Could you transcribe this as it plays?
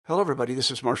Hello, everybody. This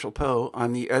is Marshall Poe.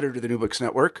 I'm the editor of the New Books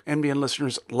Network. NBN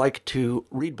listeners like to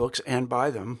read books and buy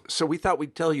them. So we thought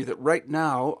we'd tell you that right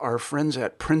now, our friends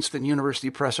at Princeton University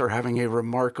Press are having a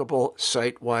remarkable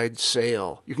site-wide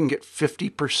sale. You can get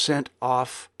 50%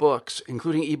 off books,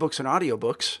 including ebooks and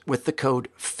audiobooks, with the code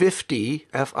 50,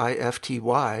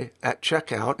 F-I-F-T-Y, at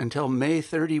checkout until May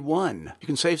 31. You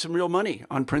can save some real money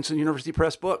on Princeton University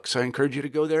Press books. I encourage you to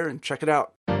go there and check it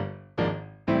out.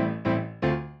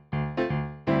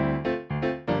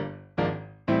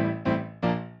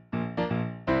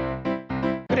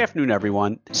 Good afternoon,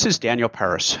 everyone. This is Daniel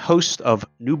Paris, host of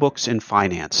New Books in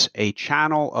Finance, a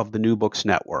channel of the New Books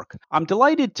Network. I'm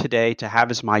delighted today to have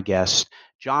as my guest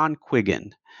John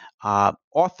Quiggin,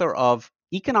 author of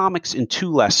Economics in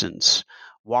 2 Lessons,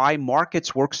 Why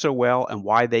Markets Work So Well and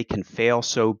Why They Can Fail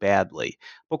So Badly.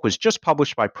 The book was just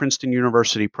published by Princeton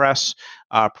University Press.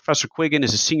 Professor Quiggin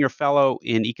is a senior fellow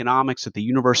in economics at the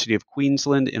University of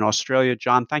Queensland in Australia.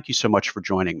 John, thank you so much for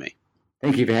joining me.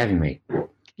 Thank you for having me.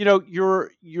 You know,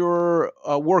 your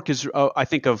work is, I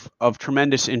think, of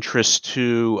tremendous interest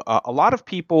to a lot of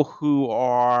people who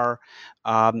are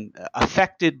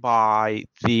affected by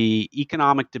the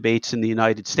economic debates in the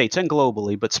United States and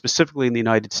globally, but specifically in the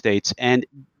United States. And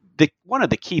one of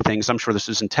the key things, I'm sure this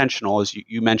is intentional, is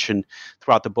you mentioned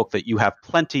throughout the book that you have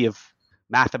plenty of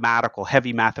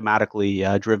heavy mathematically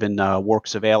driven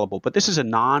works available. But this is a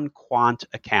non-quant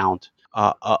account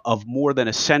of more than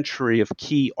a century of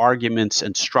key arguments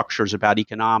and structures about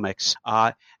economics.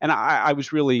 And I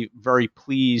was really very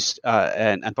pleased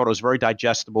and thought it was very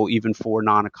digestible even for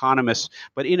non-economists.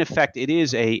 But in effect, it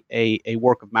is a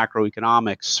work of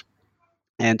macroeconomics.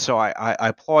 And so I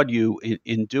applaud you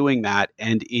in doing that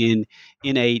and in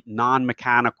a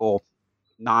non-mechanical,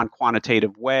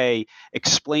 non-quantitative way,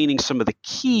 explaining some of the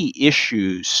key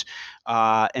issues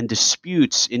and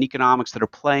disputes in economics that are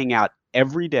playing out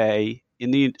every day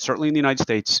certainly in the United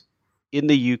States, in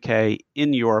the UK,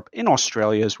 in Europe, in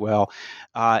Australia as well,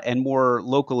 and more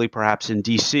locally perhaps in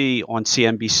DC on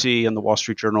CNBC and the Wall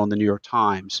Street Journal and the New York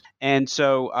Times. And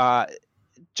so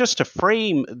just to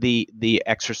frame the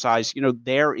exercise,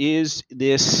 there is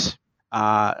this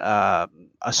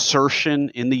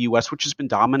assertion in the U.S., which has been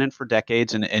dominant for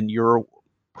decades, and you're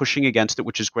pushing against it,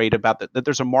 which is great about that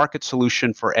there's a market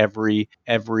solution for every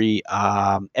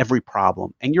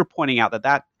problem. And you're pointing out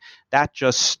that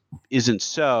just isn't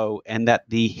so, and that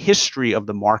the history of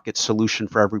the market solution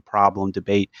for every problem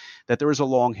debate, that there is a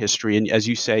long history. And as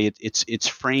you say, it's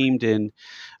framed in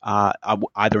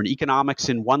either an economics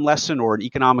in 1 lesson or an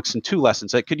economics in 2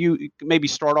 lessons. Could you maybe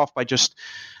start off by just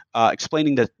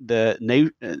explaining the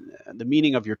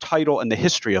meaning of your title and the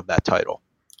history of that title?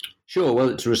 Sure. Well,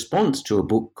 it's a response to a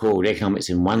book called Economics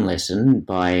in 1 Lesson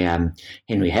by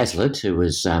Henry Hazlitt, who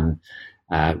was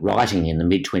writing in the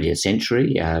mid-20th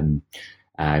century,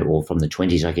 or from the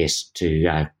 20s, I guess,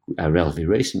 to relatively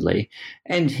recently.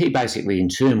 And he basically, in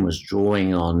turn, was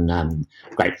drawing on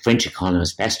great French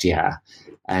economist Bastiat.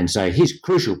 And so his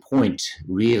crucial point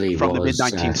really from the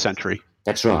mid-19th century.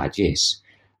 That's right, yes.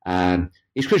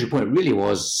 His crucial point really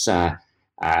was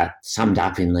summed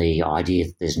up in the idea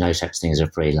that there's no such thing as a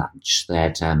free lunch,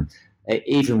 that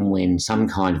even when some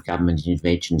kind of government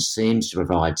intervention seems to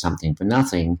provide something for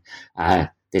nothing,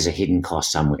 there's a hidden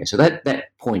cost somewhere. So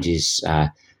that point is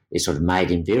sort of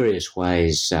made in various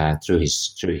ways through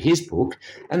his book,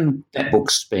 and that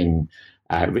book's been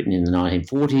written in the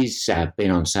 1940s, been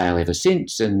on sale ever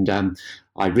since. And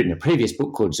I'd written a previous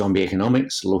book called Zombie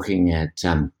Economics, looking at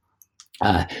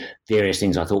various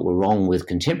things I thought were wrong with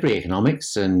contemporary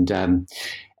economics, and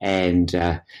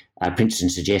Princeton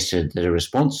suggested that a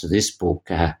response to this book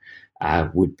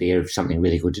would be something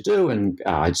really good to do, and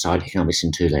I decided Economics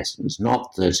in 2 Lessons.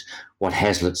 Not that what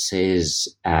Hazlitt says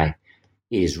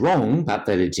is wrong, but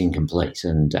that it's incomplete,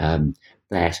 and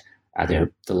that the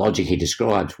logic he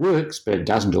describes works, but it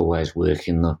doesn't always work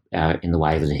in the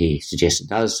way that he suggests it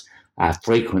does.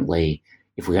 Frequently,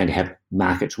 if we're going to have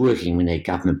markets working, we need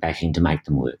government backing to make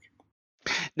them work.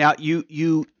 Now,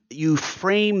 you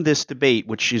frame this debate,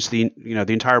 which is the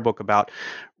entire book, about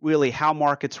really how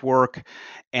markets work,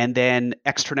 and then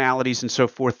externalities and so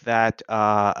forth that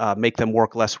make them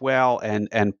work less well,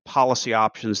 and policy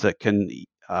options that can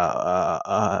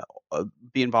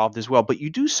be involved as well. But you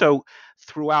do so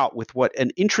throughout with what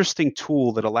an interesting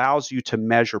tool that allows you to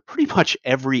measure pretty much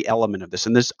every element of this,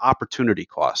 and this opportunity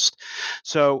cost.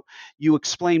 So you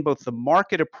explain both the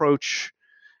market approach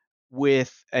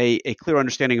with a clear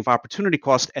understanding of opportunity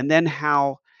cost, and then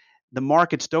how the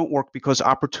markets don't work because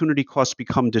opportunity costs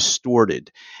become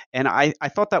distorted. And I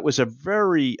thought that was a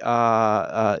very,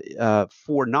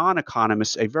 for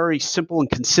non-economists, a very simple and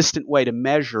consistent way to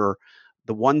measure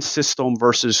the one system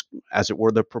versus, as it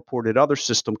were, the purported other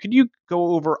system. Could you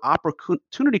go over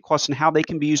opportunity costs and how they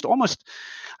can be used almost,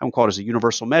 I won't call it as a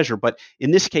universal measure, but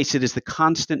in this case, it is the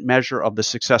constant measure of the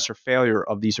success or failure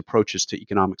of these approaches to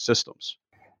economic systems?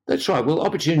 That's right. Well,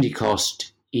 opportunity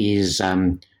cost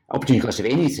of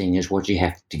anything is what you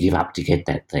have to give up to get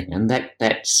that thing, and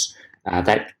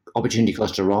that opportunity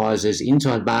cost arises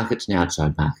inside markets and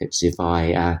outside markets. If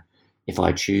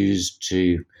I choose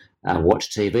to watch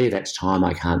TV, that's time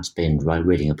I can't spend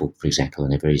reading a book, for example,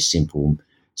 in a very simple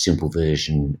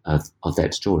version of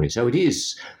that story. So it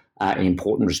is, in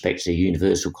important respects, a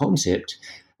universal concept.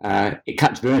 It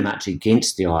cuts very much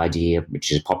against the idea,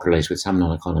 which is popularized with some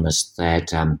non-economists,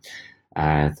 that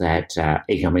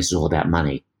economics is all about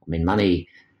money. I mean, money,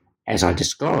 as I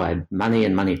described, money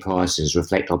and money prices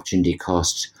reflect opportunity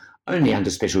costs only under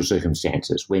special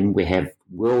circumstances. When we have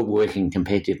well-working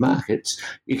competitive markets,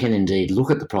 you can indeed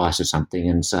look at the price of something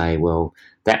and say, well,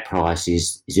 that price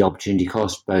is the opportunity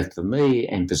cost both for me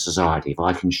and for society. If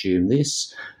I consume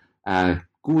this,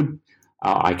 good,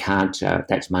 I can't,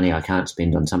 that's money I can't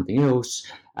spend on something else.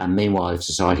 Meanwhile, if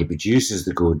society produces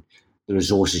the good, the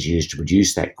resources used to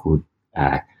produce that good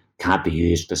can't be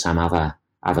used for some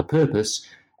other purpose.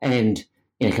 And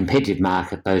in a competitive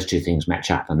market, those two things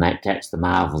match up, and that's the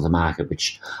marvel of the market,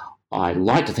 which I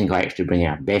like to think I actually bring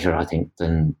out better, I think,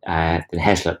 than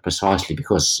Hazlitt, precisely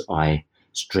because I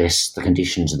stress the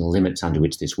conditions and the limits under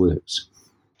which this works.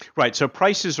 Right. So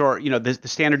prices are, the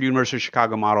standard University of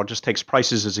Chicago model just takes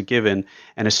prices as a given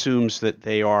and assumes that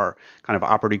they are kind of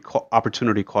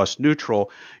opportunity cost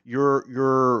neutral.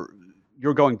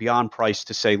 You're going beyond price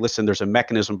to say, listen, there's a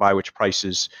mechanism by which price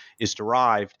is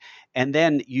derived. And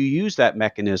then you use that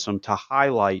mechanism to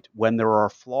highlight when there are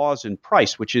flaws in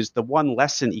price, which is the one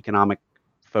lesson economic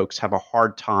folks have a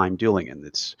hard time dealing in.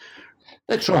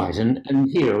 That's right.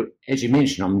 And here, as you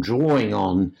mentioned, I'm drawing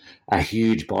on a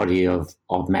huge body of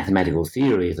mathematical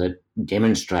theory that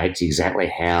demonstrates exactly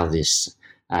how this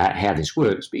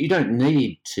works. But you don't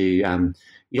need to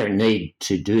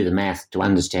do the math to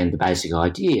understand the basic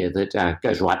idea that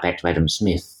goes right back to Adam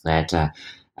Smith,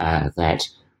 that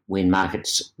when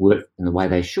markets work in the way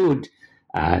they should,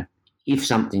 if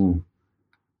something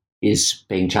is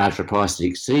being charged for a price that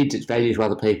exceeds its value to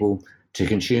other people, to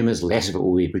consumers, less of it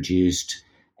will be produced,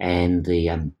 and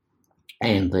the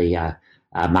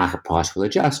market price will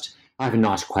adjust. I have a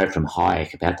nice quote from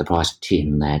Hayek about the price of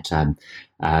tin, that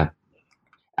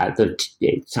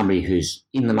somebody who's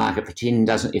in the market for tin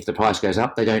doesn't. If the price goes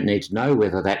up, they don't need to know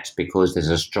whether that's because there's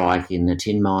a strike in the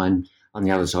tin mine on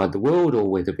the other side of the world, or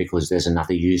whether because there's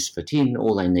another use for tin.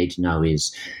 All they need to know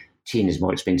is tin is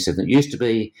more expensive than it used to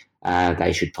be.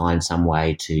 They should find some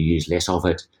way to use less of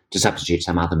it, to substitute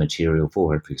some other material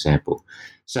for it, for example.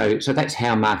 So that's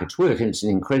how markets work, and it's an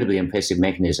incredibly impressive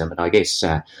mechanism. And I guess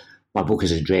my book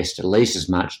is addressed at least as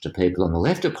much to people on the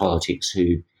left of politics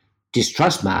who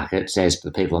distrust markets as to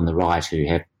the people on the right who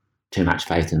have too much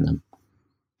faith in them.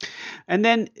 And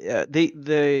then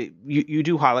you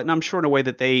do highlight, and I'm sure in a way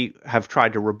that they have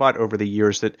tried to rebut over the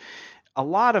years, that a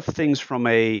lot of things from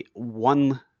a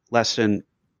one lesson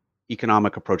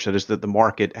economic approach, that is that the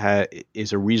market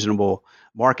is a reasonable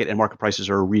market and market prices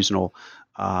are a reasonable,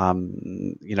 offer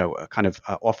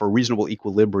a reasonable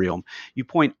equilibrium. You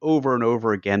point over and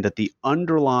over again that the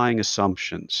underlying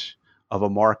assumptions of a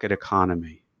market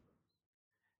economy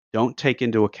don't take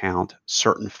into account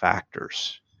certain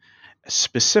factors,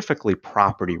 specifically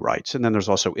property rights. And then there's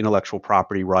also intellectual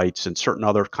property rights and certain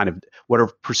other kind of what are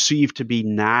perceived to be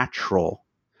natural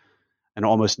and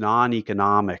almost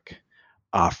non-economic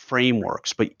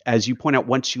frameworks. But as you point out,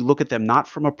 once you look at them not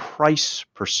from a price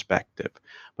perspective,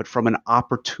 but from an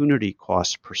opportunity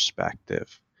cost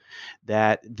perspective,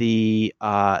 that they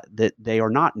are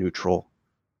not neutral,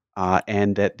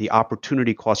 and that the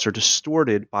opportunity costs are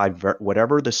distorted by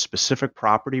whatever the specific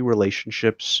property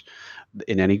relationships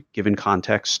in any given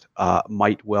context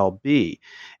might well be,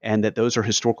 and that those are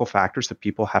historical factors that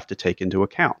people have to take into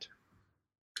account.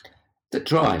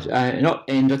 That's right. And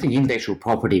I think intellectual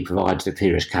property provides the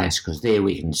clearest case, because there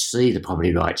we can see the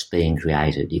property rights being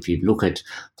created. If you look at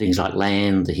things like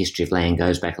land, the history of land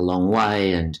goes back a long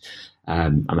way. And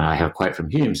I have a quote from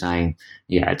Hume saying,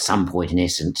 at some point, in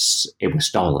essence, it was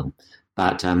stolen.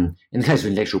 But in the case of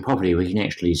intellectual property, we can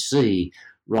actually see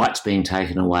rights being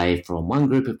taken away from one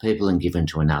group of people and given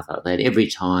to another. That every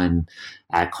time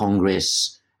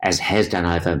Congress, as has done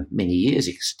over many years,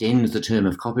 extends the term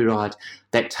of copyright,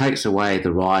 that takes away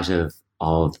the right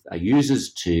of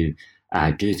users to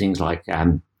do things like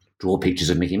draw pictures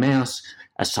of Mickey Mouse,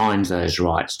 assigns those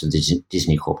rights to the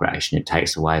Disney Corporation. It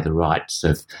takes away the rights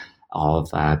of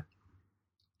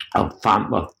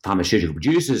pharmaceutical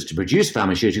producers to produce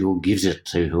pharmaceutical, gives it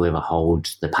to whoever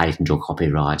holds the patent or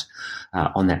copyright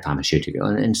on that pharmaceutical.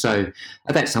 And so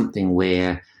that's something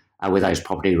where those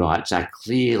property rights are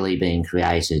clearly being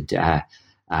created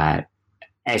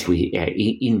as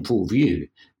we in full view.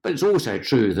 But it's also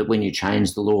true that when you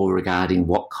change the law regarding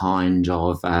what kind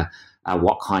of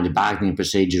bargaining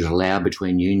procedures are allowed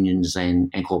between unions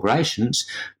and corporations,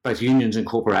 both unions and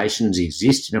corporations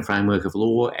exist in a framework of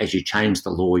law. As you change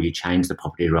the law, you change the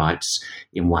property rights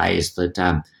in ways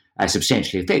that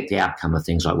substantially affect the outcome of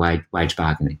things like wage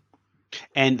bargaining.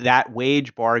 And that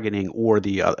wage bargaining or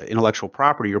the intellectual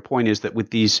property, your point is that with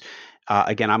these,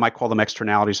 again, I might call them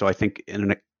externalities, so I think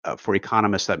for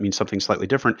economists that means something slightly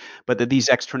different, but that these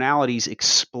externalities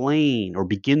explain or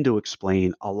begin to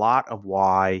explain a lot of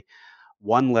why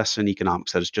one lesson in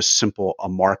economics that is just simple, a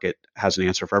market has an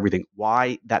answer for everything,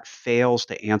 why that fails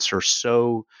to answer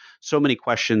so many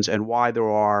questions, and why there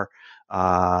are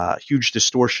huge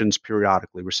distortions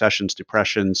periodically, recessions,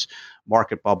 depressions,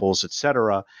 market bubbles, et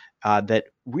cetera, that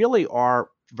really are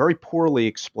very poorly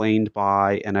explained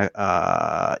by an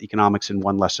economics in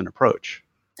one lesson approach.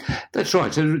 That's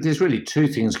right. So there's really two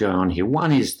things going on here.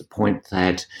 One is the point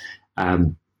that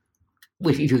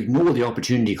if you ignore the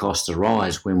opportunity costs that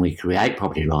arise when we create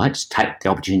property rights, the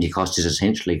opportunity cost is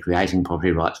essentially creating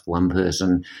property rights for one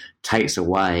person, takes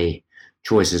away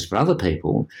choices for other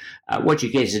people, what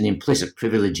you get is an implicit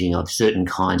privileging of certain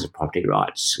kinds of property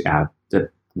rights.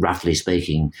 Roughly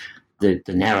speaking, the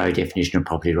narrow definition of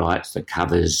property rights that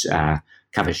covers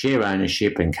share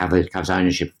ownership and covers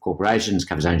ownership of corporations,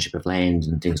 covers ownership of land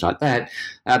and things like that,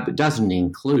 but doesn't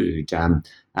include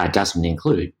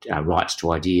rights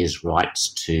to ideas,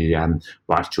 rights to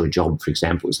a job, for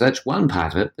example. So that's one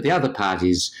part of it. But the other part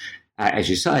is, as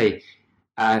you say,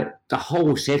 the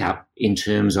whole setup in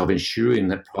terms of ensuring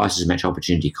that prices match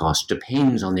opportunity cost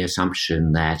depends on the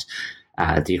assumption that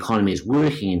the economy is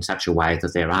working in such a way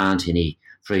that there aren't any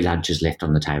free lunches left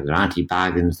on the table. There aren't any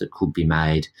bargains that could be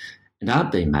made and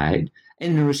aren't being made.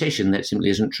 In a recession, that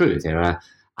simply isn't true. There are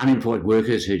unemployed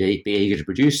workers who'd be eager to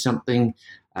produce something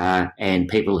and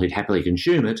people who'd happily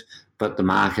consume it, but the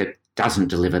market doesn't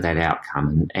deliver that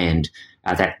outcome. And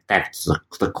that's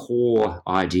the core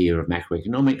idea of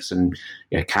macroeconomics. And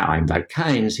I invoke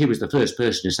Keynes. He was the first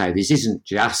person to say this isn't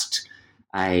just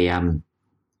a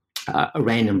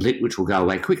random blip which will go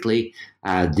away quickly.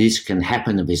 This can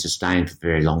happen and be sustained for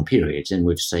very long periods, and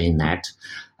we've seen that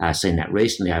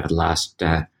recently over the last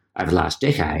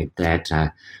decade.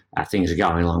 That things are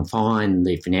going along fine.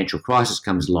 The financial crisis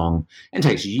comes along and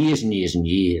takes years and years and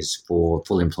years for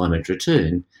full employment to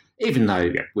return. Even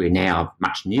though we're now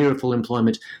much nearer full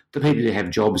employment, the people who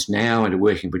have jobs now and are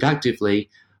working productively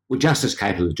were just as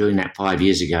capable of doing that 5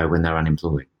 years ago when they were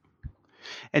unemployed.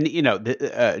 And,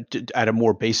 at a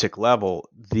more basic level,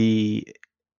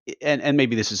 and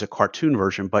maybe this is a cartoon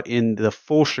version, but in the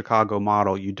full Chicago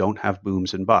model, you don't have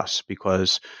booms and busts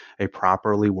because a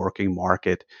properly working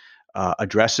market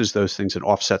addresses those things and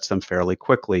offsets them fairly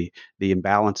quickly, the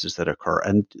imbalances that occur.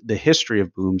 And the history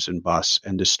of booms and busts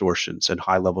and distortions and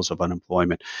high levels of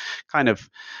unemployment kind of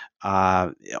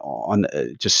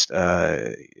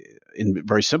in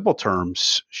very simple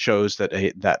terms shows that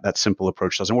that simple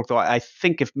approach doesn't work. Though I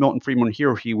think if Milton Friedman were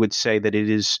here, he would say that it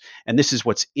is, and this is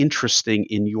what's interesting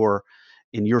in your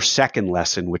second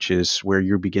lesson, which is where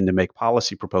you begin to make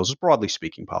policy proposals, broadly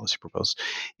speaking policy proposals,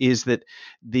 is that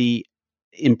the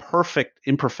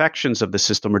imperfections of the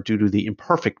system are due to the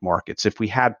imperfect markets. If we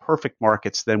had perfect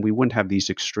markets, then we wouldn't have these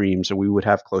extremes and we would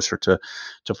have closer to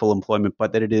full employment.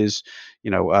 But that it is,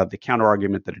 the counter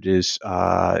argument that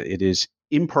it is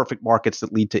imperfect markets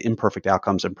that lead to imperfect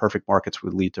outcomes, and perfect markets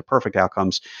would lead to perfect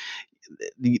outcomes.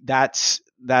 That's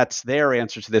their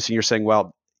answer to this. And you're saying,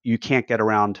 well, you can't get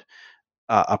around.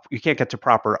 You can't get to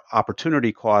proper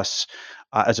opportunity costs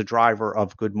as a driver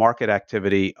of good market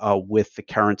activity with the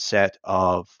current set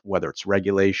of whether it's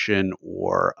regulation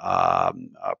or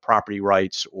property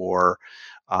rights or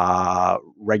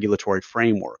regulatory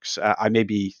frameworks. I may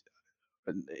be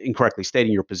incorrectly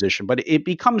stating your position, but it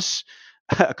becomes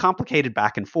a complicated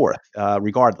back and forth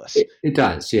regardless. It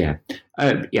does, yeah.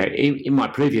 In my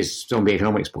previous Zombie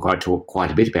Economics book, I talked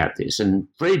quite a bit about this, and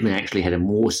Friedman actually had a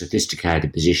more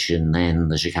sophisticated position than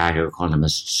the Chicago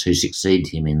economists who succeeded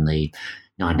him in the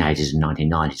 1980s and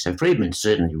 1990s. So Friedman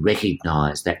certainly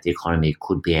recognised that the economy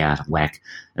could be out of whack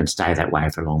and stay that way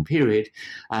for a long period.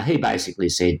 He basically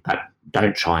said, but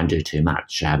don't try and do too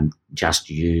much. Just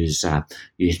use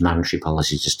monetary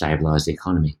policies to stabilise the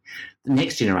economy. The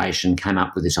next generation came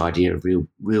up with this idea of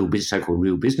so-called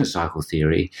real business cycle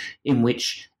theory, in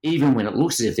which even when it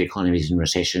looks as if the economy is in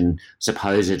recession,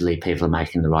 supposedly people are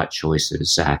making the right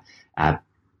choices.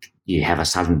 You have a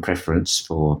sudden preference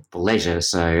for leisure,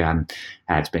 so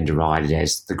it's been derided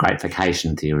as the Great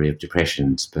Vacation theory of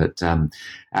depressions. But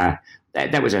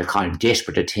that was a kind of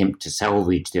desperate attempt to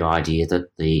salvage the idea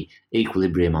that the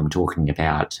equilibrium I'm talking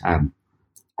about,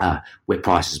 where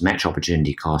prices match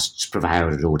opportunity costs,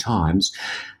 prevailed at all times.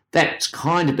 That's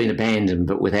kind of been abandoned,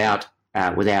 but without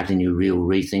any real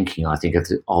rethinking, I think,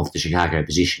 of the Chicago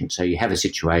position. So you have a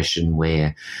situation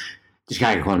where the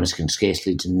Chicago economists can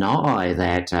scarcely deny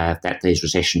that these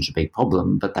recessions are a big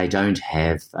problem, but they don't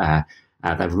have,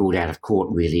 they've ruled out of court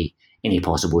really any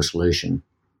possible solution.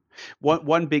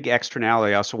 One big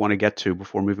externality I also want to get to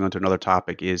before moving on to another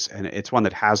topic is, and it's one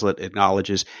that Hazlitt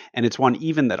acknowledges, and it's one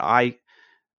even that I,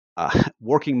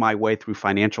 working my way through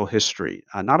financial history,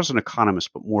 not as an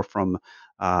economist, but more from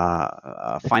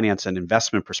a finance and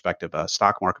investment perspective, a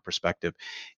stock market perspective,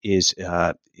 is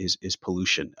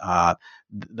pollution.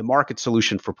 The market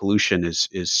solution for pollution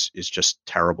is just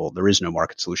terrible. There is no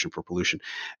market solution for pollution,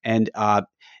 and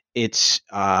it's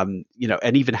and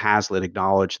even Hazlitt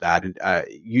acknowledged that. And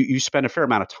you spend a fair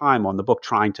amount of time on the book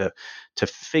trying to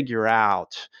figure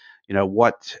out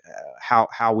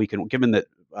how we can, given that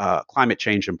climate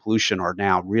change and pollution are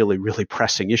now really, really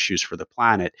pressing issues for the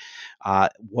planet.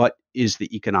 What is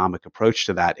the economic approach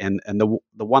to that? And the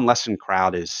one lesson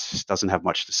crowd doesn't have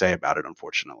much to say about it,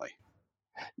 unfortunately.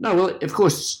 No, well, of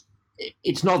course,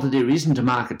 it's not that there isn't a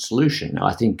market solution.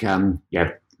 I think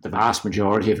the vast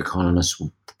majority of economists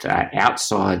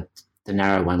outside the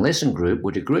narrow one lesson group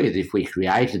would agree that if we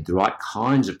created the right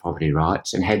kinds of property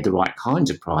rights and had the right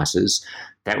kinds of prices,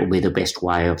 that would be the best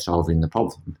way of solving the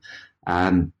problem.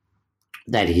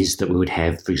 That is, that we would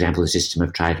have, for example, a system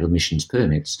of tradable emissions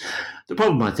permits. The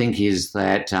problem, I think, is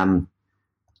that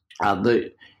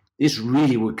this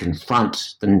really would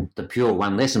confront the pure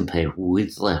one lesson people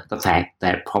with the fact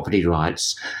that property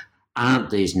rights aren't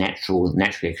these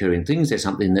naturally occurring things. They're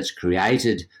something that's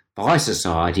created by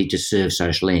society to serve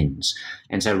social ends.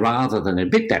 And so rather than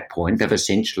admit that point, they've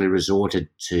essentially resorted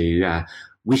to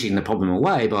wishing the problem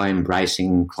away by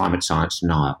embracing climate science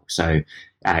denial. So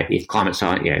if climate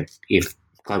science, if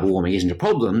global warming isn't a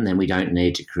problem, then we don't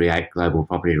need to create global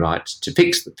property rights to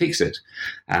fix it.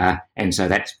 And so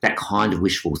that kind of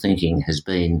wishful thinking has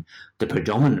been the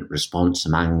predominant response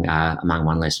among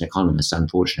one lesson economists,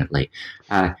 unfortunately.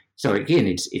 So again,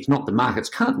 it's not the markets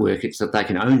can't work; it's that they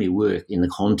can only work in the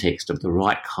context of the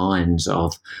right kinds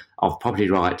of property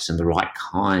rights and the right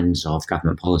kinds of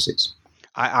government policies.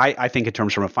 I think in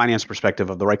terms from a finance perspective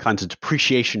of the right kinds of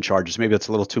depreciation charges, maybe that's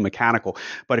a little too mechanical,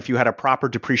 but if you had a proper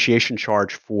depreciation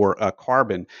charge for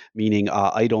carbon, meaning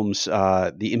items,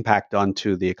 the impact done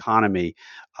to the economy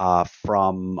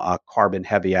from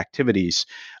carbon-heavy activities,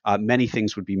 many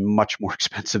things would be much more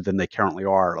expensive than they currently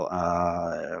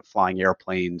are, flying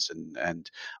airplanes and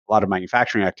a lot of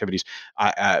manufacturing activities.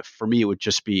 For me, it would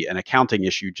just be an accounting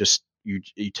issue, just you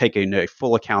take a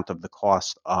full account of the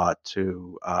cost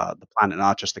to the planet,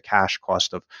 not just the cash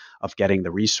cost of getting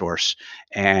the resource.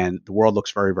 And the world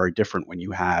looks very, very different when you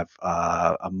have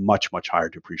a much, much higher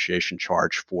depreciation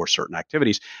charge for certain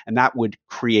activities. And that would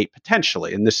create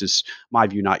potentially, and this is my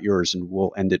view, not yours, and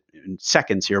we'll end it in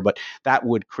seconds here, but that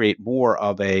would create more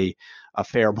of a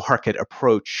fair market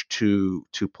approach to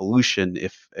pollution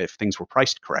if things were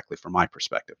priced correctly, from my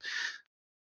perspective.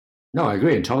 No, I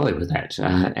agree entirely with that.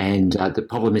 And the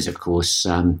problem is, of course,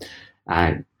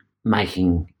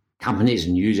 making companies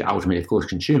and ultimately, of course,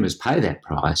 consumers pay that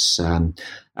price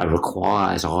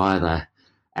requires either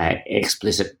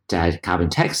explicit carbon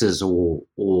taxes or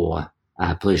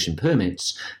pollution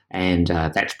permits, and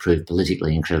that's proved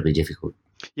politically incredibly difficult.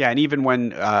 Yeah, and even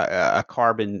when a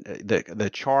carbon, the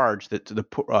charge, the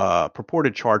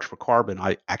purported charge for carbon,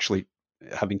 I actually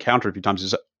have encountered a few times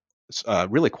is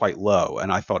really quite low,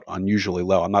 and I thought unusually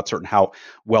low. I'm not certain how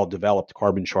well developed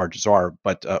carbon charges are,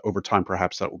 but over time,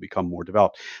 perhaps that will become more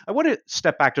developed. I want to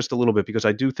step back just a little bit because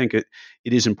I do think it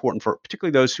is important for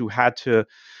particularly those who had to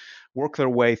work their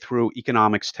way through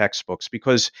economics textbooks,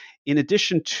 because in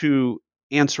addition to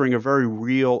answering a very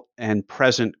real and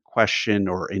present question,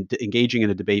 or engaging in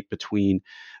a debate between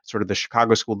sort of the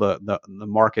Chicago school, the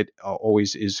market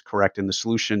always is correct, and the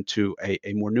solution to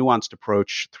a more nuanced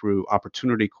approach through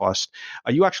opportunity cost.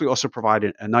 You actually also provide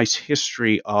a nice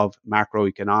history of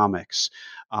macroeconomics,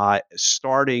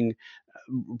 starting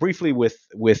briefly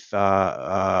with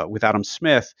Adam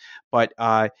Smith, but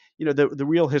the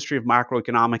real history of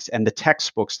macroeconomics and the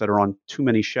textbooks that are on too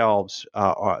many shelves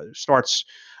starts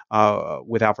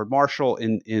with Alfred Marshall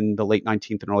in the late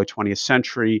 19th and early 20th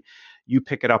century. You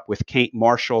pick it up with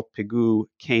Marshall, Pigou,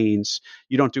 Keynes.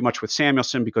 You don't do much with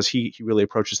Samuelson because he really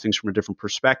approaches things from a different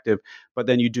perspective. But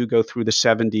then you do go through the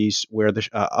 70s, where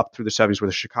up through the 70s, where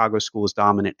the Chicago school is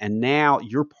dominant, and now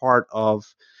you're part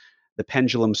of the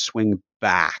pendulum swing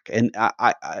back. And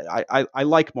I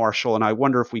like Marshall, and I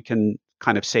wonder if we can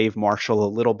kind of save Marshall a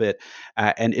little bit.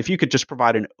 And if you could just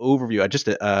provide an overview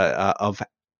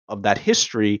of that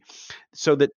history,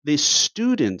 so that the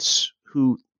students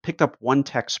who picked up one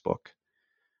textbook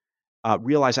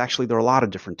realize actually there are a lot of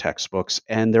different textbooks,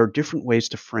 and there are different ways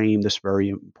to frame this very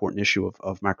important issue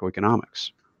of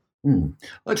macroeconomics.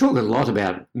 I talk a lot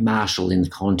about Marshall in the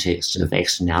context of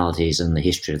externalities and the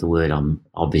history of the word. I'm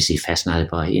obviously fascinated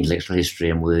by intellectual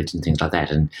history and words and things like that.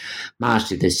 And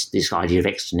Marshall, this idea of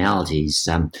externalities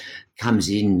comes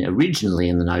in originally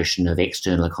in the notion of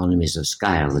external economies of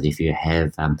scale, that if you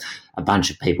have a bunch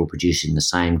of people producing the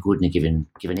same good in a given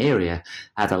area,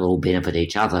 they'll all benefit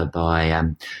each other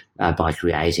by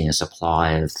creating a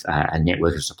supply of a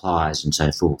network of suppliers and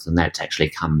so forth. And that's actually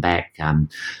come back.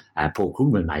 Paul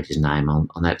Krugman made his name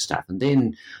on that stuff. And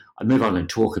then I move on and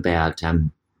talk about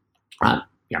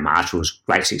Marshall's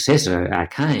great successor,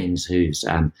 Keynes, who's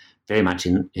very much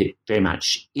in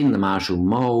the Marshall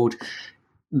mould,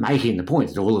 making the point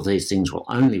that all of these things will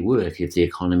only work if the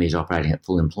economy is operating at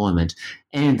full employment,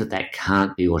 and that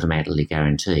can't be automatically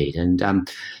guaranteed. And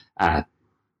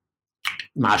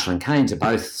Marshall and Keynes are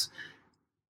both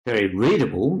very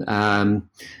readable.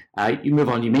 You move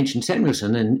on, you mentioned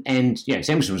Samuelson, and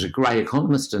Samuelson was a great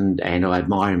economist, and I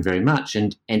admire him very much.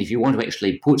 And if you want to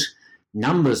actually put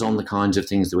numbers on the kinds of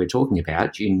things that we're talking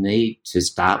about, you need to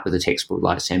start with a textbook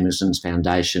like Samuelson's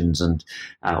Foundations and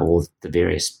or the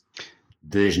various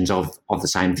versions of the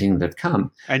same thing that have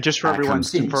come. And just for everyone,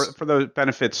 for those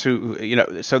benefits who,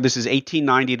 so this is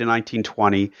 1890 to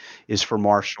 1920 is for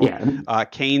Marshall. Yeah.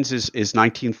 Keynes is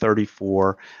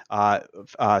 1934.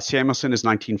 Samuelson is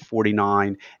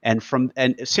 1949. And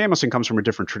Samuelson comes from a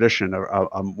different tradition,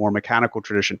 a more mechanical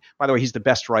tradition. By the way, he's the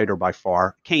best writer by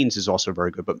far. Keynes is also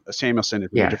very good, but Samuelson is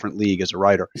in a different league as a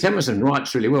writer. Samuelson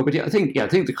writes really well, but I think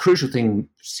the crucial thing,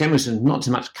 Samuelson not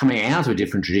so much coming out of a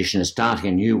different tradition as starting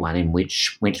a new one in which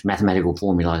mathematical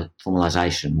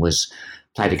formalization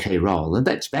played a key role. And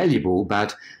that's valuable,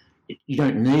 but you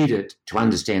don't need it to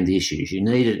understand the issues. You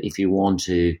need it if you want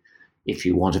to,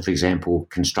 for example,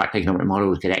 construct economic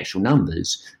models, get actual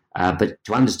numbers. But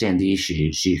to understand the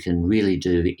issues, you can really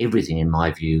do everything, in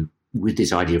my view, with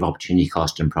this idea of opportunity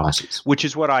cost and prices. Which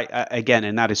is what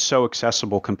and that is so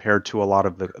accessible compared to a lot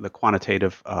of the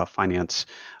quantitative finance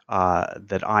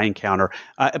that I encounter.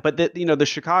 But the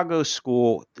Chicago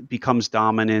school becomes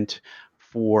dominant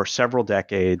for several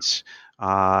decades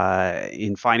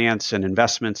in finance and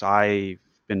investments. I've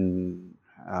been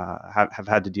have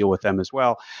had to deal with them as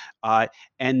well.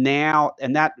 And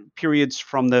that period's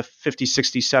from the 50s,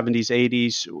 60s, 70s,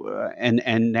 80s,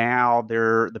 and now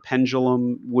the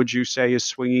pendulum, would you say, is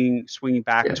swinging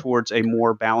back towards a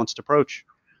more balanced approach?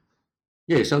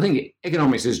 Yes, I think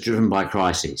economics is driven by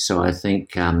crises. So I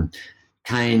think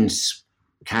Keynes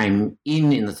came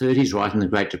in the 30s, right in the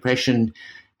Great Depression,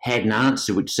 had an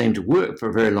answer which seemed to work for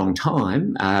a very long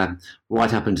time,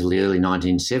 right up until the early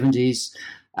 1970s.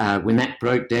 When that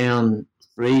broke down,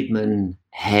 Friedman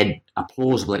had a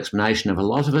plausible explanation of a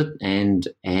lot of it, and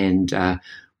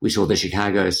we saw the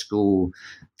Chicago school,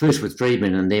 first with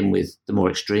Friedman and then with the more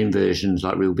extreme versions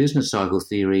like real business cycle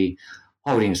theory,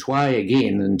 holding sway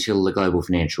again until the global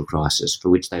financial crisis, for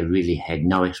which they really had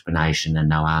no explanation and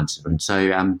no answer. And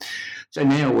so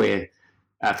now we're,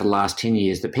 for the last 10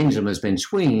 years, the pendulum has been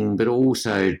swinging, but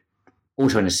also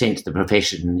in a sense the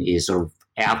profession is sort of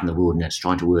out in the wilderness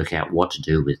trying to work out what to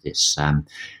do with this.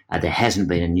 There hasn't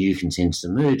been a new consensus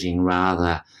emerging,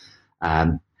 rather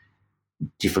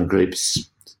different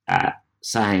groups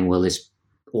saying, well,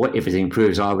 everything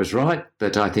proves I was right,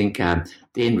 but I think the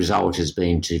end result has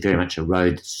been to very much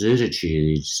erode the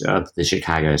certitudes of the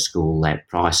Chicago school that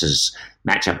prices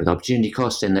match up with opportunity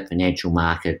costs and that financial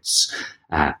markets,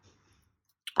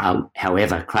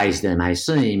 however crazy they may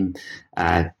seem,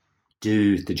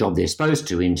 do the job they're supposed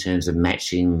to in terms of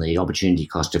matching the opportunity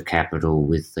cost of capital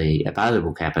with the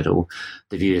available capital,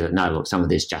 the view that, no, look, some of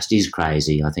this just is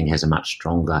crazy, I think has a much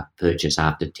stronger purchase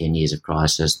after 10 years of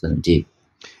crisis than it did.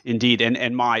 Indeed,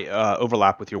 and my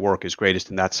overlap with your work is greatest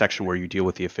in that section where you deal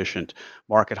with the efficient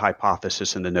market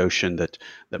hypothesis and the notion that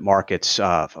markets,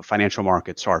 financial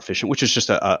markets, are efficient, which is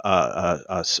just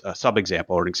a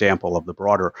sub-example or an example of the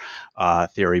broader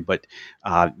theory. But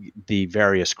the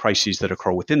various crises that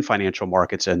occur within financial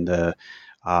markets and the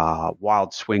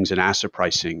wild swings in asset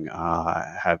pricing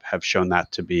have shown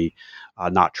that to be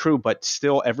not true. But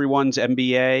still, everyone's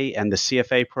MBA and the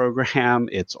CFA program,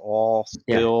 it's all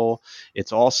still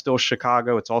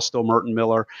Chicago, it's all still Merton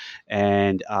Miller,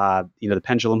 and the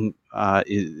pendulum.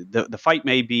 The fight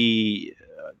may be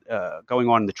going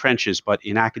on in the trenches, but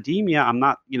in academia, I'm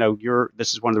not.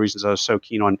 This is one of the reasons I was so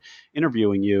keen on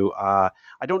interviewing you. I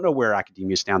don't know where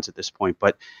academia stands at this point,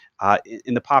 but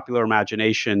in the popular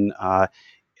imagination,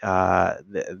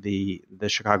 the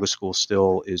Chicago school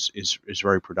still is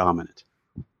very predominant.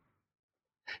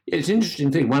 It's an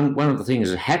interesting thing. One of the things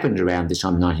that happened around this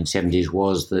time in the 1970s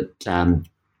was that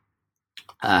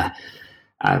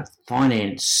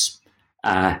finance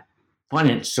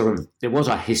sort of, there was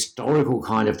a historical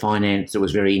kind of finance that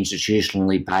was very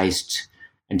institutionally based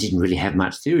and didn't really have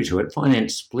much theory to it.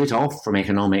 Finance split off from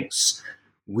economics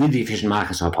with the efficient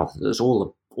markets hypothesis.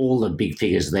 All the big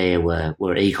figures there were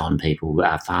econ people,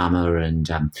 Farmer, and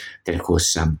then of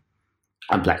course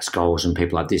Black Scholes and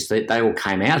people like this. They all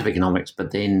came out of economics,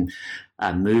 but then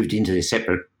moved into a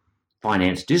separate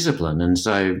finance discipline. And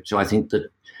so I think that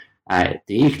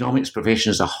the economics profession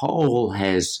as a whole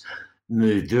has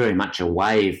moved very much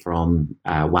away from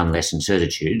one lesson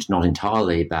certitudes, not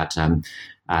entirely, but all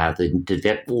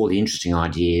the interesting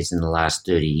ideas in the last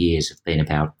 30 years have been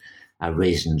about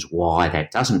reasons why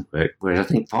that doesn't work. Whereas I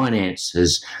think finance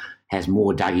has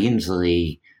more dug into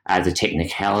the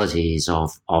technicalities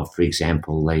of, for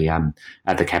example,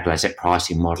 the capital asset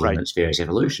pricing model and its various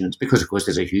evolutions, because of course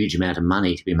there's a huge amount of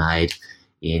money to be made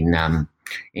in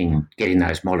getting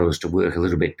those models to work a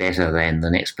little bit better than the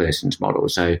next person's model.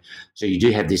 So you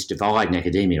do have this divide in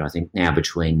academia, I think, now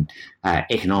between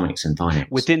economics and finance.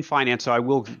 Within finance, so I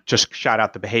will just shout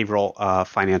out the behavioral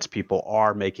finance people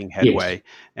are making headway, yes.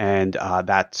 And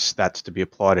that's to be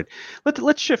applauded.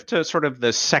 Let's shift to sort of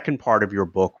the second part of your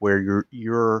book, where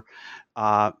you're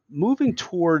moving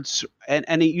towards,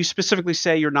 and you specifically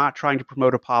say you're not trying to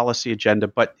promote a policy agenda,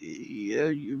 but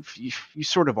you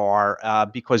sort of are,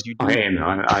 because you do. I am.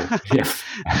 Yeah.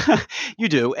 You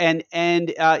do, and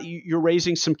you're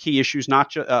raising some key issues.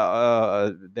 Not just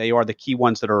they are the key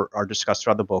ones that are discussed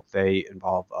throughout the book. They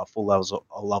involve full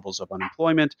levels of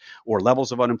unemployment or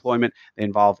levels of unemployment. They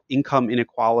involve income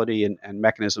inequality and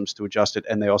mechanisms to adjust it,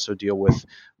 and they also deal with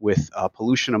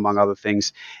pollution, among other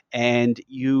things. And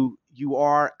you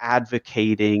are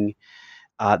advocating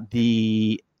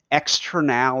the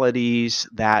externalities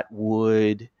that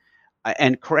would,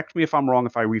 and correct me if I'm wrong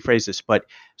if I rephrase this, but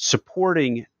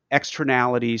supporting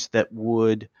externalities that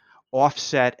would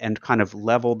offset and kind of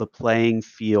level the playing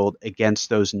field against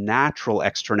those natural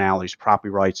externalities, property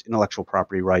rights, intellectual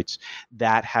property rights,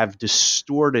 that have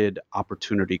distorted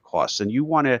opportunity costs. And you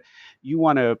want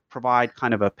to provide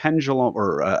kind of a pendulum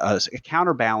or a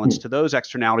counterbalance to those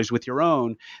externalities with your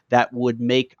own that would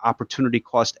make opportunity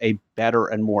cost a better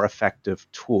and more effective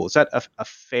tool. Is that a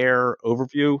fair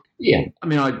overview? Yeah. I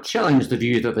mean, I challenge the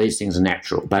view that these things are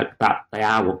natural, but they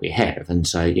are what we have. And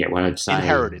so, yeah, what I'd say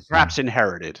perhaps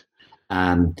inherited.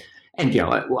 And,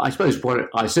 I suppose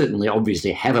I certainly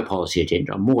obviously have a policy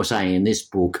agenda. I'm more saying in this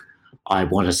book, I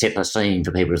want to set the scene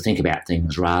for people to think about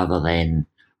things rather than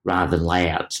lay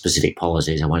out specific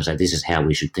policies. I want to say this is how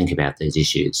we should think about these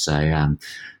issues. So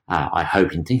I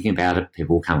hope in thinking about it,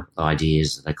 people will come up with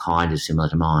ideas that are kind of similar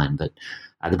to mine. But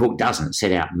the book doesn't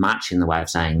set out much in the way of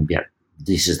saying,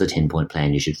 this is the 10-point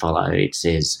plan you should follow. It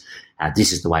says,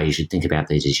 this is the way you should think about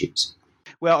these issues.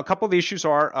 Well, a couple of the issues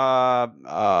are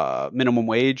minimum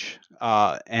wage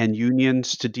and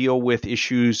unions to deal with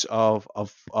issues of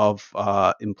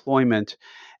employment.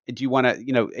 Do you want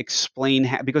to, explain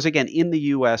how, because again, in the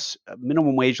U.S.,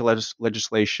 minimum wage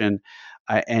legislation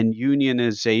and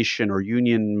unionization or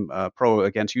union pro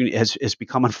against union has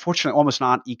become, unfortunately, almost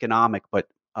not economic, but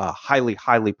highly,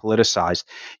 highly politicized.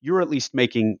 You're at least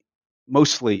making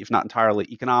mostly, if not entirely,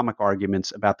 economic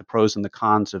arguments about the pros and the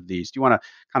cons of these. Do you want to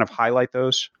kind of highlight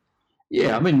those?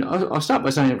 Yeah, I mean, I'll start by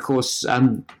saying, of course,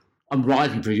 I'm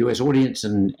writing for a US audience,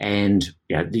 and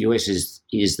the US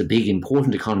is the big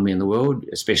important economy in the world,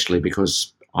 especially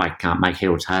because I can't make head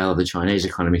or tail of the Chinese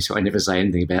economy, so I never say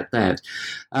anything about that.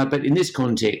 But in this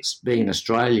context, being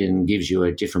Australian gives you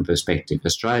a different perspective.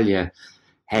 Australia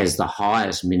has the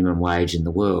highest minimum wage in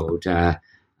the world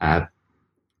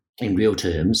in real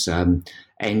terms,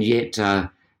 and yet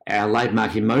our labour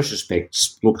market in most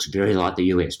respects looks very like the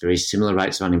US, very similar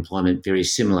rates of unemployment, very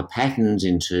similar patterns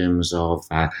in terms of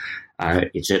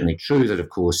it's certainly true that, of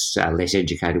course, less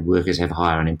educated workers have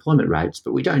higher unemployment rates,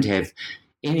 but we don't have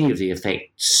any of the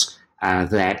effects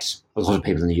that a lot of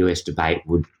people in the US debate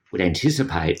would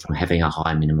anticipate from having a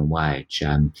high minimum wage.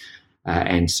 And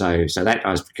so that,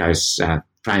 I suppose,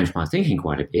 frames my thinking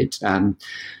quite a bit.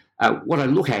 What I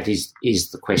look at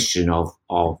is the question of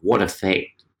what effect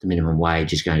the minimum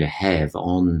wage is going to have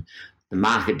on the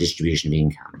market distribution of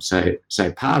income.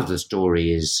 So part of the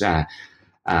story is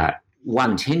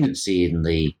one tendency in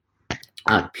the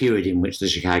period in which the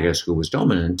Chicago School was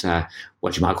dominant,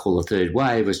 what you might call the third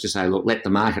wave, was to say, look, let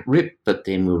the market rip, but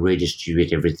then we'll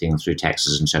redistribute everything through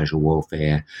taxes and social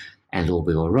welfare and it'll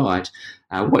be all right.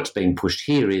 What's being pushed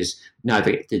here is, no,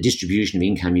 the distribution of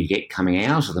income you get coming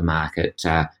out of the market,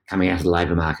 coming out of the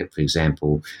labour market, for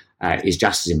example, is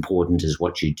just as important as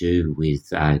what you do with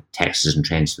taxes and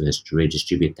transfers to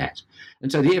redistribute that.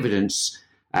 And so the evidence,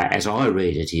 as I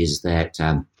read it, is that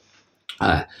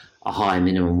a higher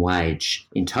minimum wage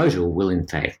in total will, in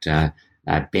fact,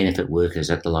 benefit workers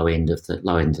at the low end of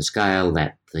the scale.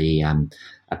 That the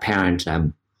apparent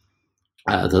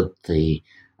the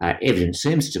evidence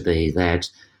seems to be that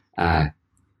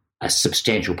a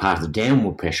substantial part of the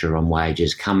downward pressure on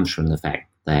wages comes from the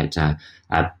fact that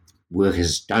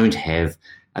workers don't have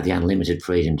the unlimited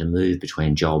freedom to move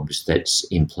between jobs that's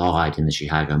implied in the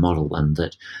Chicago model, and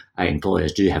that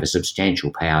employers do have a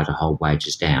substantial power to hold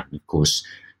wages down. Of course,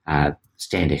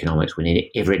 standard economics,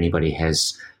 whenever anybody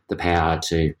has the power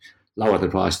to lower the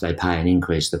price they pay and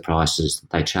increase the prices that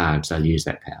they charge, they'll use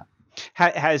that power.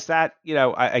 Has that,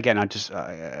 again, I just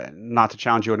not to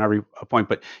challenge you on every point,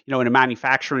 but in a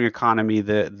manufacturing economy,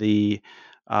 the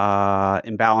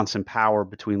imbalance in power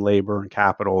between labor and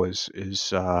capital is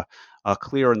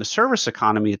clear. In the service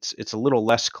economy, it's a little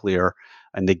less clear.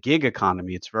 In the gig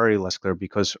economy, it's very less clear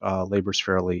because labor is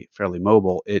fairly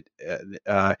mobile. And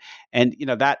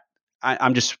that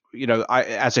I'm just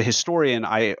as a historian,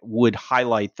 I would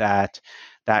highlight that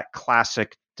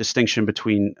classic distinction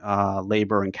between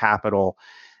labor and capital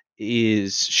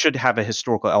should have a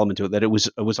historical element to it, that it was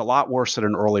a lot worse at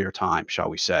an earlier time, shall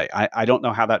we say. I don't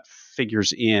know how that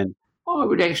figures in. I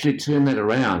would actually turn that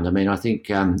around. I mean, I think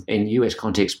in US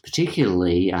context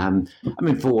particularly,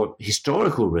 for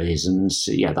historical reasons,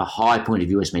 the high point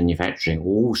of US manufacturing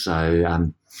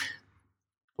also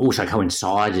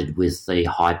coincided with the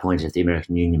high point of the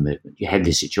American Union movement. You had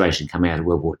this situation coming out of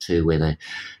World War II where the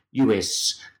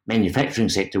US manufacturing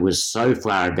sector was so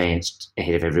far advanced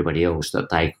ahead of everybody else that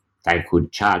they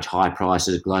could charge high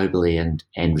prices globally and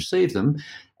receive them,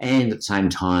 and at the same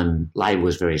time labour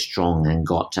was very strong and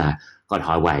got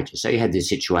high wages. So you had this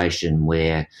situation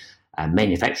where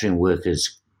manufacturing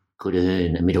workers could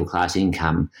earn a middle class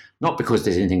income, not because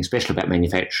there's anything special about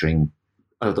manufacturing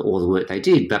or the work they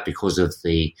did, but because of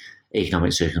the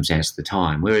economic circumstance at the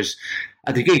time. Whereas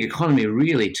the gig economy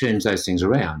really turns those things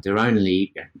around. The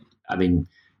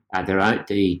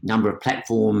number of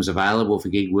platforms available for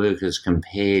gig workers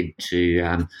compared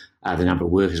to the number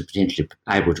of workers potentially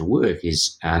able to work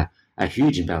is a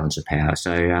huge imbalance of power.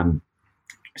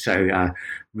 So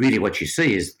really what you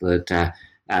see is that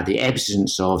the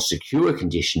absence of secure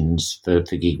conditions for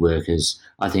gig workers,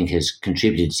 I think, has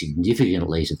contributed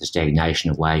significantly to the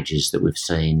stagnation of wages that we've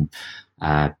seen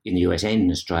in the US and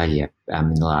in Australia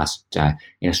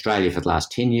in Australia for the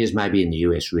last 10 years, maybe in the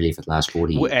US really for the last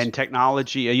 40 years. And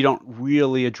technology, you don't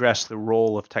really address the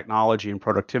role of technology and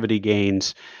productivity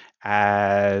gains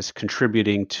as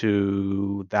contributing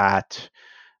to that,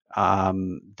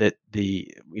 that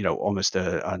the, almost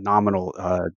a nominal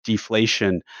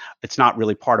deflation. It's not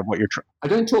really part of what you're trying. I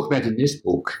don't talk about it in this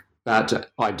book, but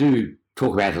I do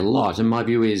talk about it a lot. And my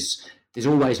view is there's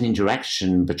always an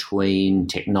interaction between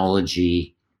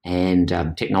technology and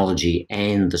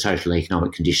the social and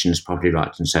economic conditions, property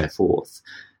rights, and so forth.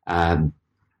 The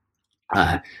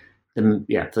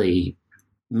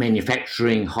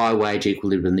manufacturing high wage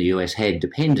equilibrium in the US had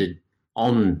depended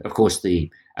on, of course,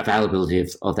 the availability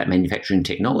of that manufacturing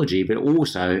technology, but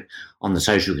also on the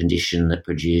social condition that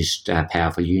produced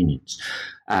powerful unions.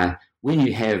 When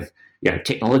you have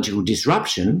technological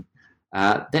disruption,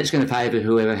 that's going to favour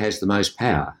whoever has the most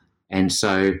power. And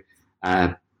so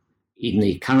in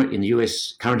the current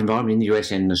environment in the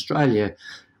US and in Australia,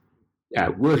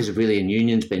 workers have really, in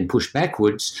unions, been pushed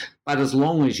backwards. But as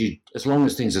long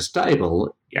as things are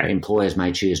stable, employers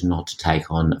may choose not to take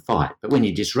on a fight. But when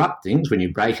you disrupt things, when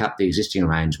you break up the existing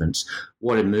arrangements,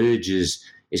 what emerges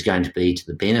is going to be to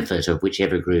the benefit of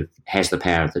whichever group has the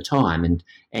power at the time. And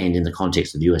in the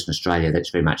context of the US and Australia, that's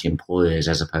very much employers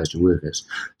as opposed to workers.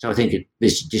 So I think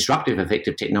this disruptive effect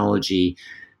of technology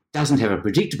doesn't have a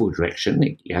predictable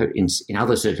direction. In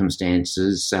other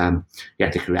circumstances,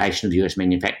 the creation of the US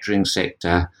manufacturing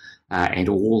sector and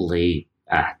all the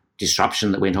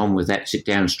disruption that went on with that,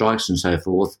 sit-down strikes and so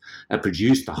forth,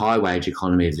 produced the high-wage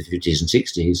economy of the 50s and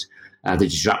 60s. The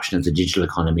disruption of the digital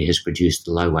economy has produced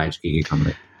the low-wage gig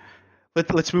economy.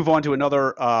 Let's move on to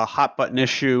another hot-button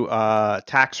issue,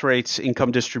 tax rates,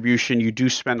 income distribution. You do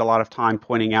spend a lot of time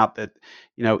pointing out that,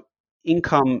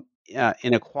 income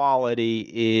inequality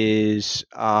is,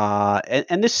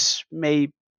 and this may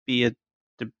be a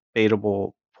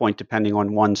debatable point depending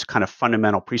on one's kind of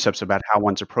fundamental precepts about how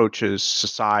one approaches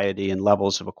society and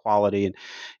levels of equality. And,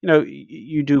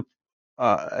 you do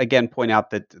again point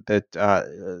out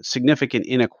that significant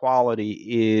inequality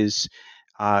is,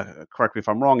 correct me if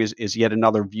I'm wrong, is yet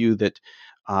another view that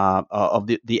of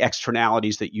the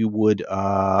externalities that you would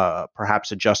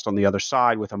perhaps adjust on the other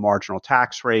side with a marginal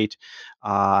tax rate,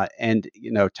 and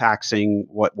taxing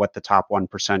what the top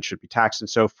 1% should be taxed and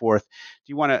so forth.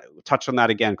 Do you want to touch on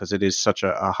that again, because it is such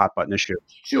a hot button issue?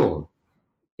 Sure.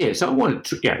 Yeah. So I want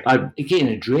to I again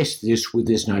address this with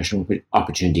this notion of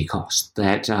opportunity cost.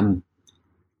 That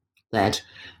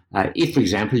if, for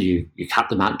example, you cut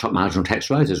the top marginal tax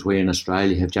rate, as we in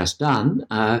Australia have just done,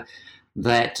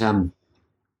 that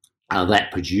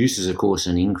produces, of course,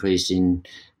 an increase in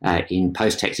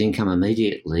post-tax income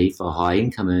immediately for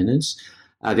high-income earners.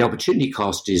 The opportunity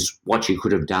cost is what you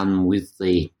could have done with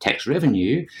the tax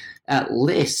revenue,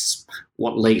 less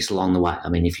what leaks along the way. I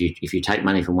mean, if you take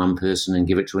money from one person and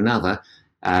give it to another,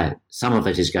 some of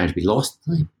it is going to be lost.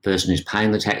 The person who's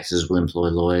paying the taxes will employ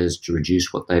lawyers to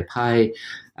reduce what they pay,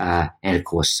 and of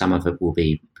course, some of it will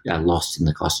be lost in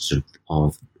the costs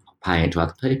of paying it to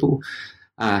other people.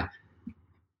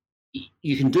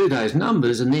 You can do those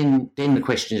numbers, and then the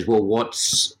question is, well, what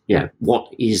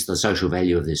is the social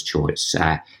value of this choice?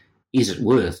 Is it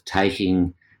worth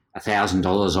taking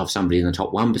 $1,000 off somebody in the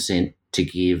top 1% to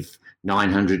give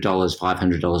 $900,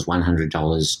 $500,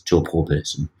 $100 to a poor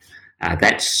person?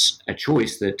 That's a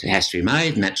choice that has to be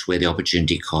made, and that's where the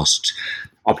opportunity cost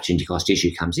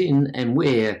issue comes in, and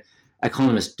where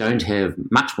economists don't have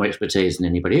much more expertise than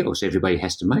anybody else. Everybody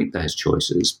has to make those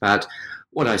choices. But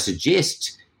what I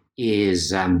suggest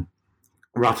is,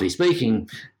 roughly speaking,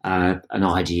 an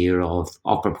idea of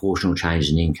proportional change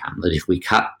in income. That if we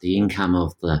cut the income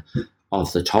of the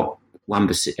top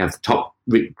 1% of the top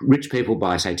rich people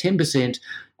by, say, 10%,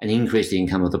 and increase the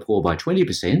income of the poor by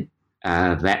 20%,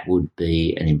 that would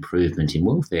be an improvement in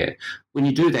welfare. When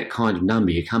you do that kind of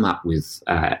number, you come up with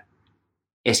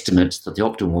estimates that the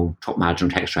optimal top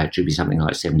marginal tax rate should be something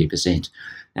like 70%.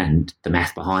 And the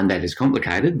math behind that is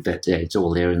complicated, but it's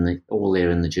all there in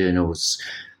the journals,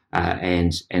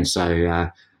 and so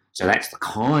that's the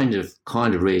kind of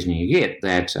reasoning you get,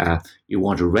 that you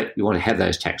want to have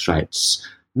those tax rates.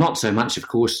 Not so much, of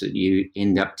course, that you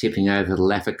end up tipping over the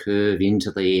Laffer curve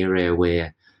into the area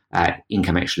where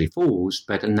income actually falls,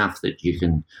 but enough that you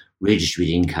can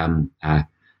redistribute income,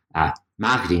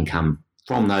 market income,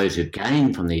 from those who've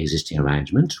gained from the existing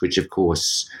arrangements, which, of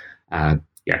course, for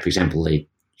example, the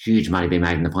huge money being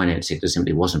made in the finance sector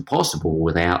simply wasn't possible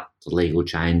without the legal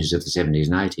changes of the 70s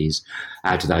and 80s,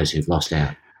 to those who've lost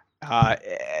out.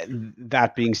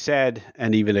 That being said,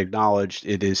 and even acknowledged,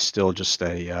 it is still just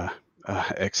a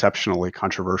exceptionally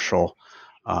controversial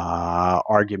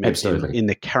argument in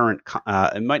the current.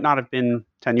 It might not have been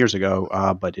 10 years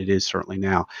ago, but it is certainly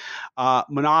now.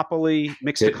 Monopoly,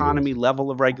 mixed economy, level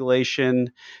of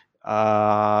regulation,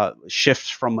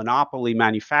 shifts from monopoly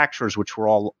manufacturers, which we're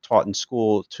all taught in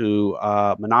school, to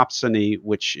monopsony,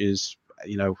 which is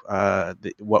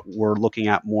what we're looking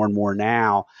at more and more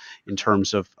now in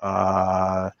terms of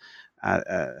how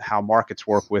markets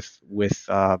work with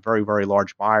very, very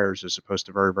large buyers as opposed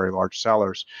to very, very large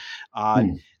sellers.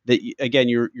 That again,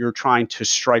 you're trying to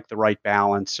strike the right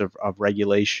balance of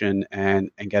regulation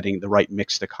and getting the right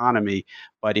mixed economy,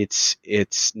 but it's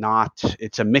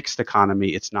a mixed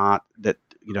economy. It's not that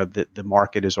the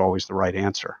market is always the right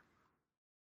answer.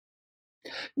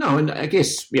 No, and I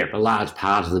guess a large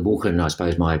part of the book, and I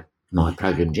suppose my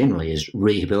program generally, is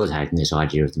rehabilitating this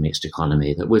idea of the mixed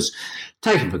economy that was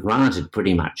taken for granted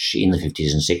pretty much in the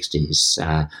 50s and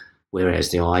 60s,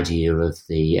 whereas the idea of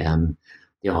the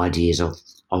ideas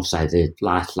of say, the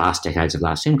last decades of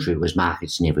last century was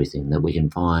markets and everything, that we can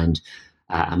find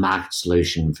a market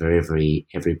solution for every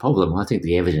problem. I think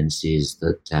the evidence is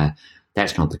that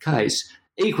that's not the case.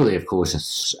 Equally, of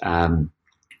course,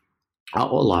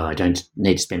 although I don't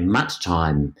need to spend much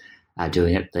time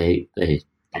doing it, the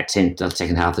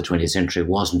second half of the 20th century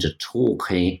wasn't at all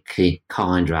kind to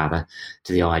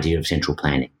the idea of central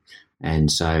planning.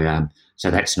 And so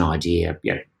that's an idea.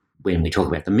 When we talk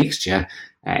about the mixture,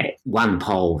 one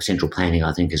pole, central planning,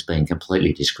 I think, has been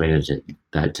completely discredited.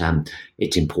 But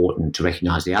it's important to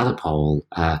recognise the other pole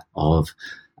of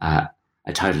a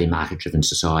totally market-driven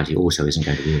society also isn't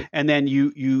going to work. And then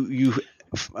you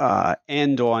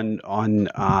end on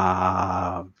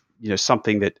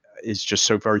something that is just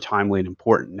so very timely and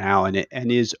important now,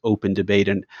 and is open debate.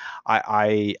 And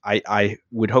I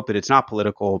would hope that it's not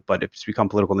political, but it's become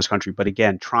political in this country. But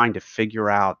again, trying to figure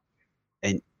out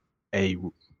a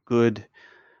good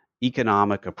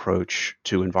economic approach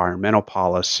to environmental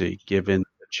policy, given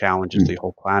the challenges the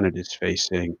whole planet is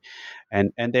facing,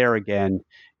 and there again,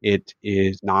 it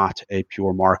is not a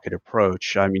pure market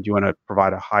approach. I mean, do you want to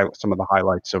provide some of the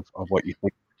highlights of what you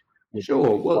think?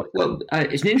 Sure. Well,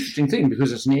 it's an interesting thing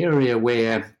because it's an area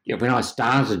where when I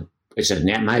started, it's a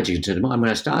major concern of mine. When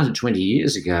I started 20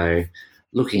 years ago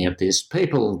looking at this,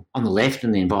 people on the left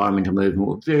in the environmental movement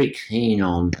were very keen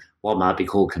on what might be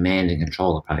called command and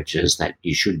control approaches, that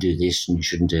you should do this and you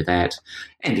shouldn't do that.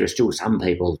 And there are still some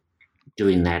people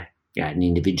doing that at an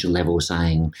individual level,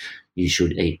 saying you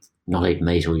should not eat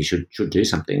meat or you should do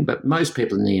something. But most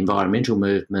people in the environmental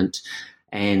movement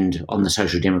and on the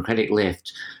social democratic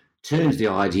left turn to the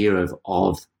idea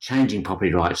of changing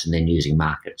property rights and then using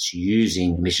markets,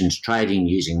 using emissions trading,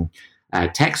 using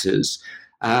taxes.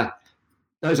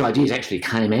 Those ideas actually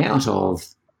came out of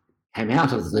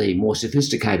the more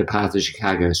sophisticated path of the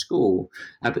Chicago School,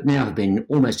 but now have been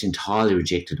almost entirely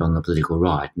rejected on the political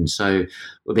right. And so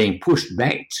we're being pushed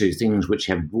back to things which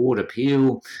have broad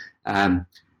appeal,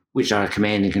 which are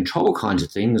command and control kinds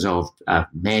of things, of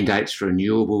mandates for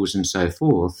renewables and so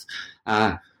forth.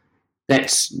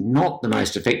 That's not the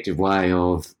most effective way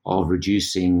of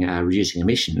reducing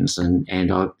emissions, and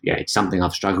it's something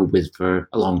I've struggled with for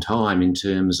a long time in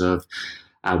terms of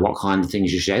what kind of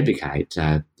things you should advocate.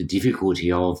 The difficulty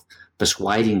of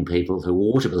persuading people who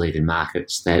ought to believe in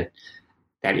markets that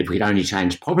if we could only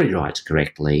change property rights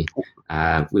correctly,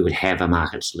 we would have a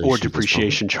market solution. Or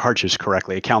depreciation charges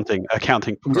correctly, accounting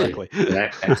correctly.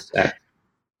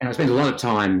 And I spent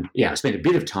a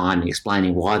bit of time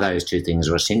explaining why those two things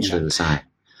are essentially the same.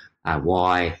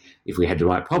 Why, if we had the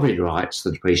right property rights,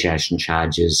 the depreciation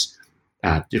charges,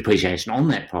 depreciation on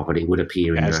that property would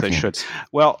appear in as they should.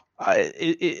 Well,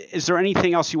 is there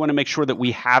anything else you want to make sure that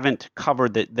we haven't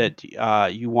covered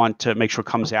that you want to make sure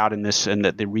comes out in this, and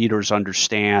that the readers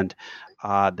understand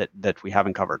that we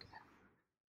haven't covered?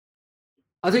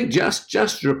 I think just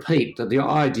to repeat that the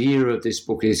idea of this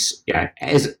book is,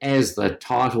 as the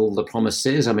title, The Promise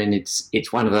says. I mean,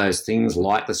 it's one of those things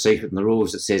like The Secret and the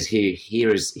Rules that says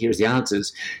here's the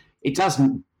answers. It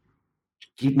doesn't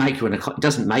make you an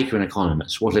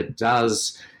economist. What it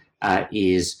does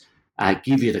is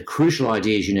give you the crucial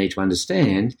ideas you need to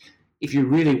understand. If you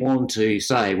really want to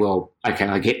say, well, okay,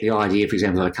 I get the idea, for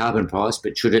example, of a carbon price,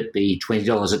 but should it be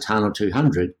 $20 a tonne or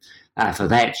 $200? For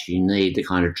that, you need the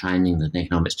kind of training that an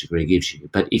economics degree gives you.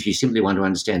 But if you simply want to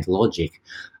understand the logic,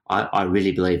 I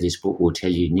really believe this book will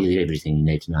tell you nearly everything you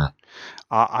need to know.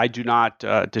 I do not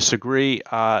disagree.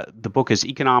 The book is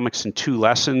Economics in 2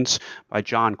 Lessons by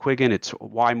John Quiggin. It's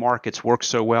why markets work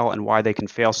so well and why they can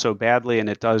fail so badly. And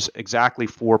it does exactly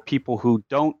for people who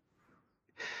don't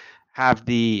have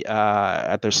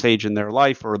at their stage in their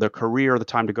life or their career, the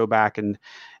time to go back and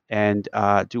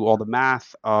do all the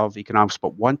math of economics,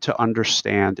 but want to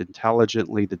understand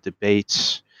intelligently the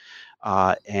debates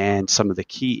and some of the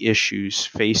key issues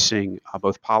facing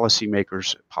both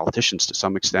policymakers, politicians to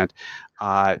some extent,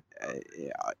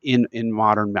 in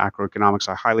modern macroeconomics.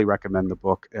 I highly recommend the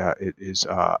book. It is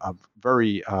a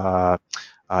very I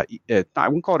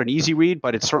wouldn't call it an easy read,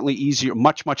 but it's certainly easier,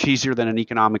 much easier than an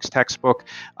economics textbook.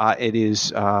 It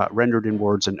is rendered in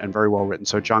words and very well written.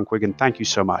 So, John Quiggin, thank you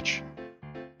so much.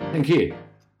 Thank you.